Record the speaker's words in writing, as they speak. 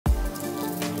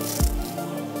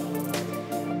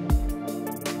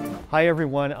Hi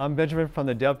everyone, I'm Benjamin from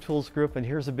the DevTools group, and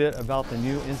here's a bit about the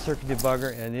new in-circuit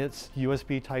debugger and its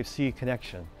USB Type-C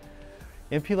connection.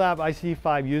 MPLAB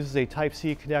ICD5 uses a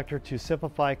Type-C connector to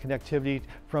simplify connectivity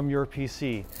from your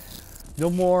PC. No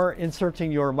more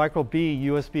inserting your micro B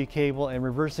USB cable and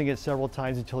reversing it several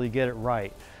times until you get it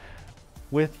right.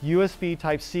 With USB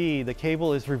Type-C, the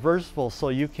cable is reversible so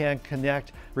you can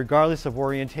connect regardless of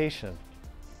orientation.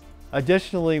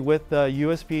 Additionally, with the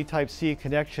USB Type-C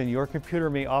connection, your computer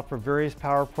may offer various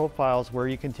power profiles where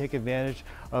you can take advantage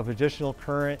of additional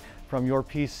current from your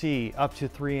PC, up to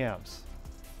 3 amps.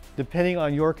 Depending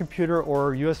on your computer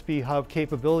or USB hub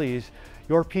capabilities,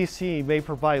 your PC may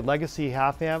provide legacy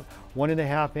half amp,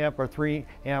 1.5 amp, or 3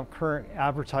 amp current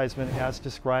advertisement as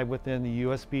described within the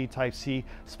USB Type-C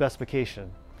specification.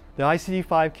 The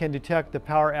ICD5 can detect the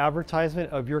power advertisement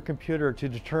of your computer to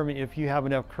determine if you have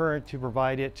enough current to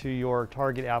provide it to your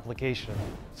target application.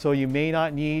 So you may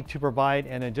not need to provide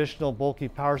an additional bulky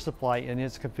power supply in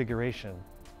its configuration.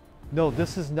 No,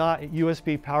 this is not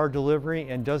USB power delivery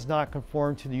and does not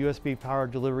conform to the USB power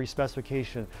delivery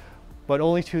specification, but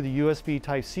only to the USB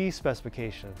Type-C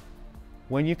specification.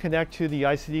 When you connect to the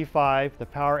ICD5, the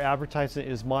power advertisement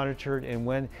is monitored, and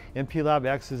when MPLAB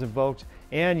X is invoked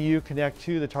and you connect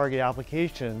to the target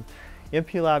application,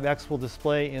 MPLAB X will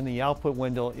display in the output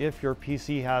window if your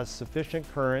PC has sufficient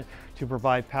current to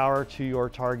provide power to your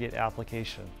target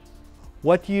application.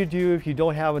 What do you do if you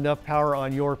don't have enough power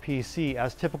on your PC,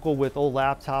 as typical with old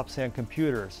laptops and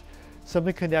computers?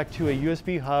 Simply connect to a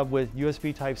USB hub with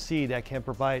USB Type-C that can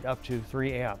provide up to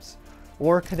 3 amps.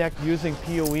 Or connect using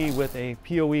PoE with a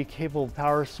PoE cable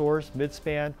power source,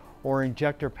 midspan, or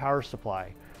injector power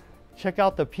supply. Check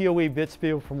out the PoE bits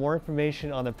video for more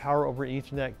information on the Power over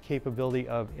Ethernet capability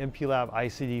of MPLAB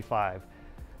ICD5.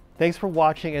 Thanks for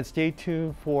watching, and stay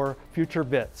tuned for future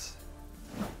bits.